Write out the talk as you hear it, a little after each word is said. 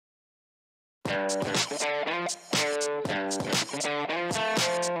Hi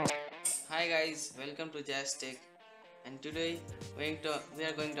guys, welcome to Jazz Tech, and today we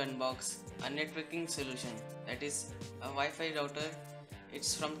are going to unbox a networking solution, that is a Wi-Fi router.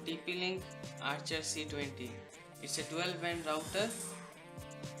 It's from TP-Link Archer C20. It's a dual band router,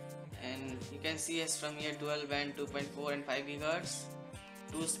 and you can see as from here dual band 2.4 and 5 GHz,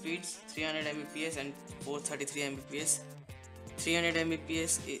 two speeds 300 Mbps and 433 Mbps. 300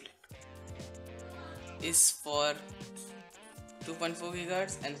 Mbps is for 2.4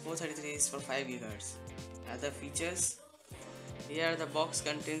 GHz and 433 is for 5 GHz. Other features: here the box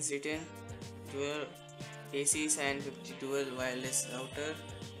contains written dual AC 750 dual wireless router,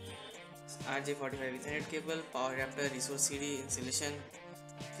 RJ45 Ethernet cable, power adapter, resource CD, installation,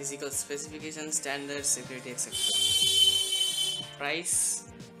 physical specifications, standards, security, etc. Price,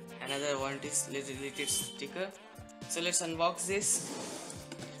 another warranty related sticker. So let's unbox this.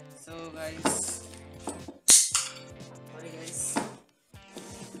 So guys, sorry guys,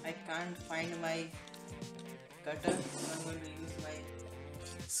 I can't find my cutter, so I'm going to use my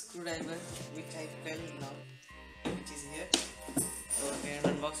screwdriver, which I tell now, which is here. So I can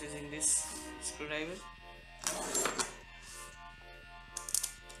unbox using this screwdriver.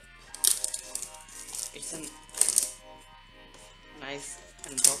 It's a nice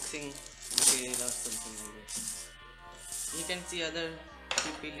unboxing material or something like that. You can see other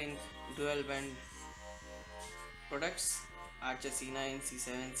TP-Link dual band products: Archer C9,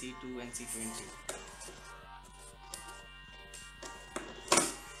 C7, C2 and C20.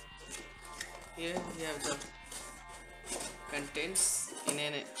 Here we have the contents in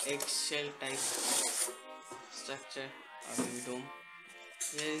an eggshell type structure or maybe dome.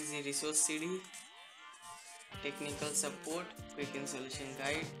 Here is the resource CD, technical support, quick installation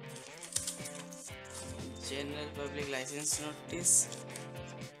guide, general public license notice,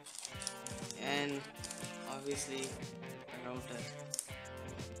 and obviously a router.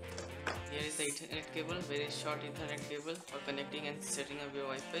 Here is the Ethernet cable, very short Ethernet cable for connecting and setting up your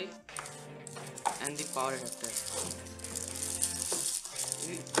Wi-Fi, and the power adapter.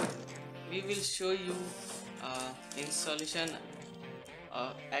 We will show you installation,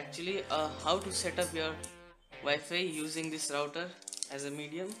 how to set up your Wi-Fi using this router as a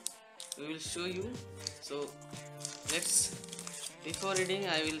medium. We will show you. So before reading,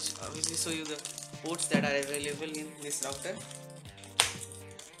 I will obviously show you the ports that are available in this router.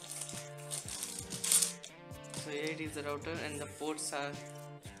 So here it is, the router, and the ports are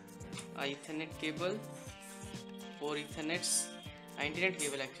a Ethernet cable, 4 Ethernets, Internet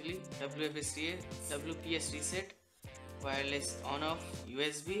cable actually, WPS reset, wireless on off,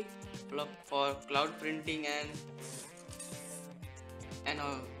 USB plug for cloud printing and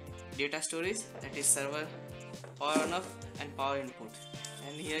data storage, that is server power on off and power input.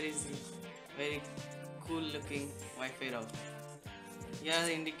 And here is the very cool looking Wi-Fi router. Here are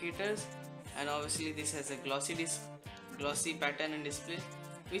the indicators, and obviously this has a glossy pattern and display,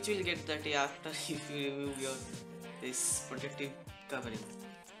 which will get dirty after if you remove this protective covering.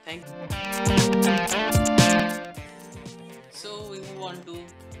 Thank you. So we move on to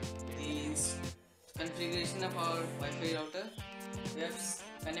the configuration of our Wi-Fi router. We have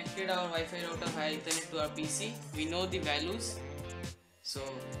connected our Wi-Fi router via Ethernet to our PC. We know the values, so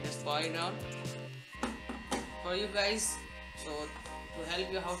just power it on for you guys. So to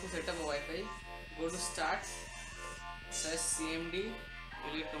help you how to set up a Wi-Fi, go to Start, search CMD, you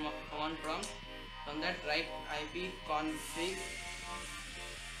will get command prompt. From that, write ipconfig.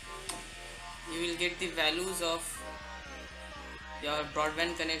 You will get the values of your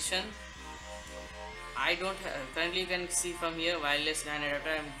broadband connection. I don't have, currently you can see from here, wireless LAN adapter.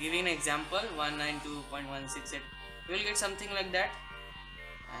 I am giving an example 192.168. You will get something like that,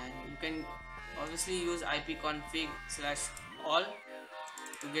 and you can obviously use ipconfig/all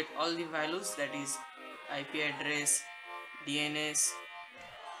to get all the values, that is IP address, DNS,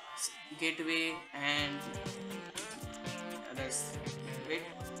 gateway and others. Wait,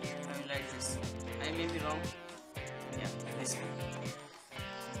 I will write this. I may be wrong. Yeah, this one.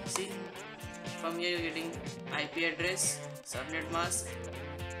 See, from here you're getting IP address, subnet mask,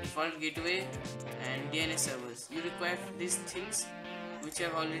 default gateway and DNS servers. You require these things, which I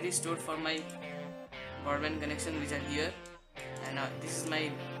have already stored for my broadband connection, which are here. And this is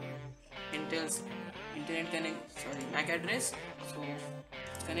my MAC address. So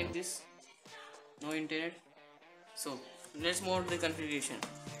connect this. No internet. So let's move to the configuration.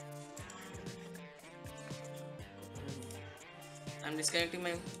 I'm disconnecting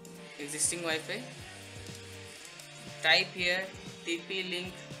my existing Wi-Fi. Type here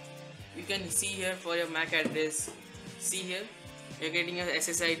TP-Link. You can see here for your MAC address. See here you're getting your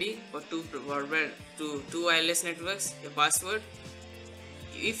SSID for two wireless networks, your password.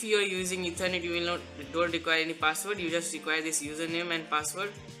 If you are using Ethernet, you don't require any password. You just require this username and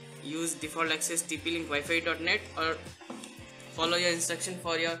password. Use default access TP-Link Wi-Fi.net or follow your instruction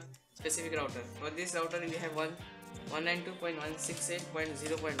for your specific router. For this router, we have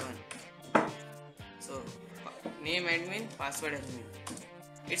 192.168.0.1. So name admin, password admin.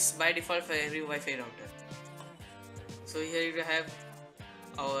 It's by default for every Wi-Fi router. So here you have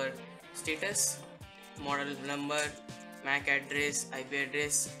our status, model number, MAC address, IP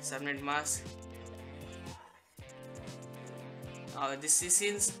address, subnet mask. This is,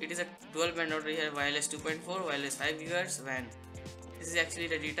 since it is a dual band router, here wireless 2.4, wireless 5 GHz, WAN. This is actually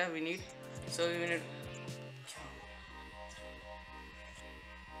the data we need. So we need.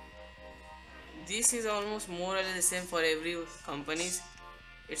 This is almost more or less the same for every companies.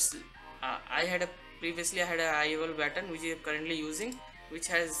 It's previously I had a IOL pattern which I am currently using, which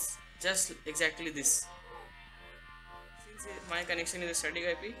has just exactly this. Since my connection is a static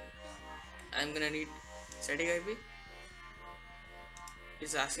IP, I am gonna need static IP.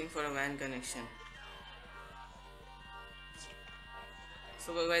 It's asking for a WAN connection.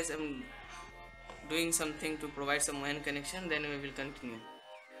 So guys, I'm doing something to provide some WAN connection, then we will continue.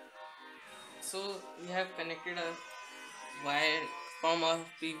 So we have connected a wire from our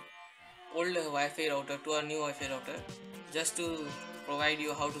old Wi-Fi router to our new Wi-Fi router, just to provide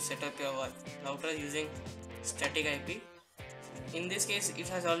you how to set up your router using static IP. In this case, it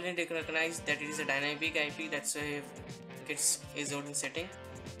has already recognized that it is a dynamic IP, that's why it's out in setting.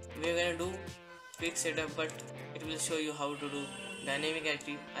 We are gonna do quick setup, but it will show you how to do dynamic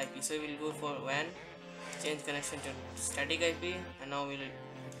IP. So we will go for WAN, change connection to static IP, and now we will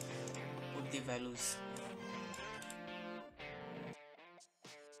put the values.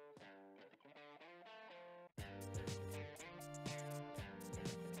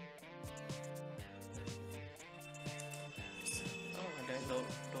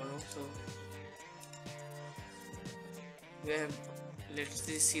 Don't know. So we have, let's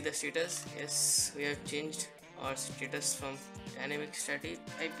see the status. Yes, we have changed our status from dynamic static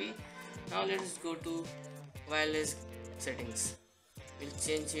IP. Now let's go to wireless settings. We'll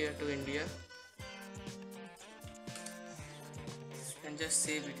change here to India and just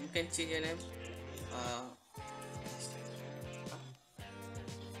save it. You can change your name.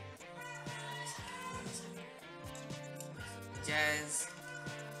 Jazz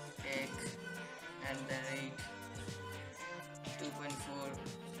Tech and the rate 2.4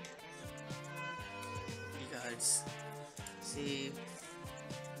 gigahertz. Save.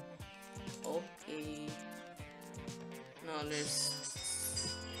 Okay. Now let's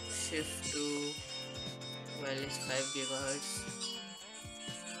shift to wireless 5 gigahertz.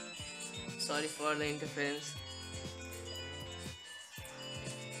 Sorry for the interference.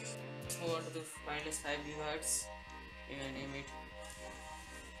 Move on to the wireless 5 gigahertz. We will name it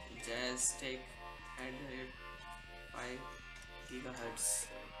Jazz Tech and 5 gigahertz.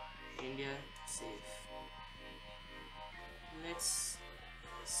 India, save. Let's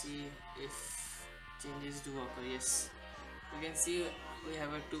see if changes do occur. Yes, you can see we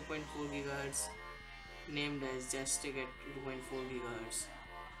have a 2.4 gigahertz named as Jazz Tech at 2.4 gigahertz.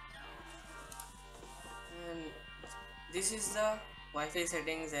 And this is the Wi-Fi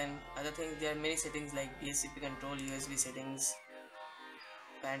settings and other things. There are many settings like DHCP control, USB settings,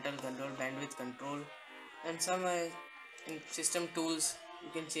 panel control, bandwidth control, and some in system tools. You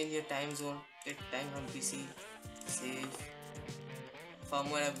can change your time zone, get time from PC, save,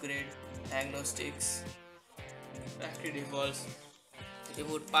 firmware upgrade, diagnostics, factory defaults,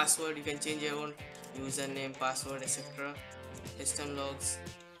 reboot password. You can change your own username, password, etc. System logs,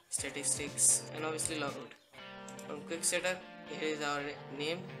 statistics, and obviously logout. From quick setup, here is our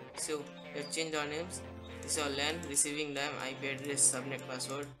name. So we have changed our names. This is our LAN, receiving DAM, IP address, subnet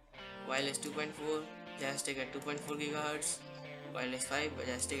password. Wireless 2.4, Jazz Tech at 2.4 gigahertz. Wireless 5,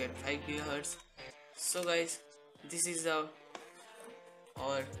 Jazz Tech at 5 gigahertz. So guys, this is our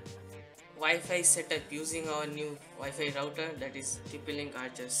Wi-Fi setup using our new Wi-Fi router, that is TP-Link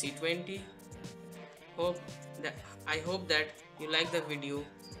Archer C20. I hope that you like the video.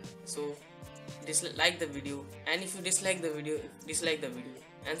 So like the video, and if you dislike the video,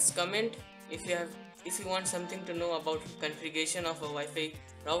 and comment if you want something to know about configuration of a Wi-Fi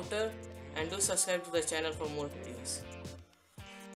router, and do subscribe to the channel for more videos.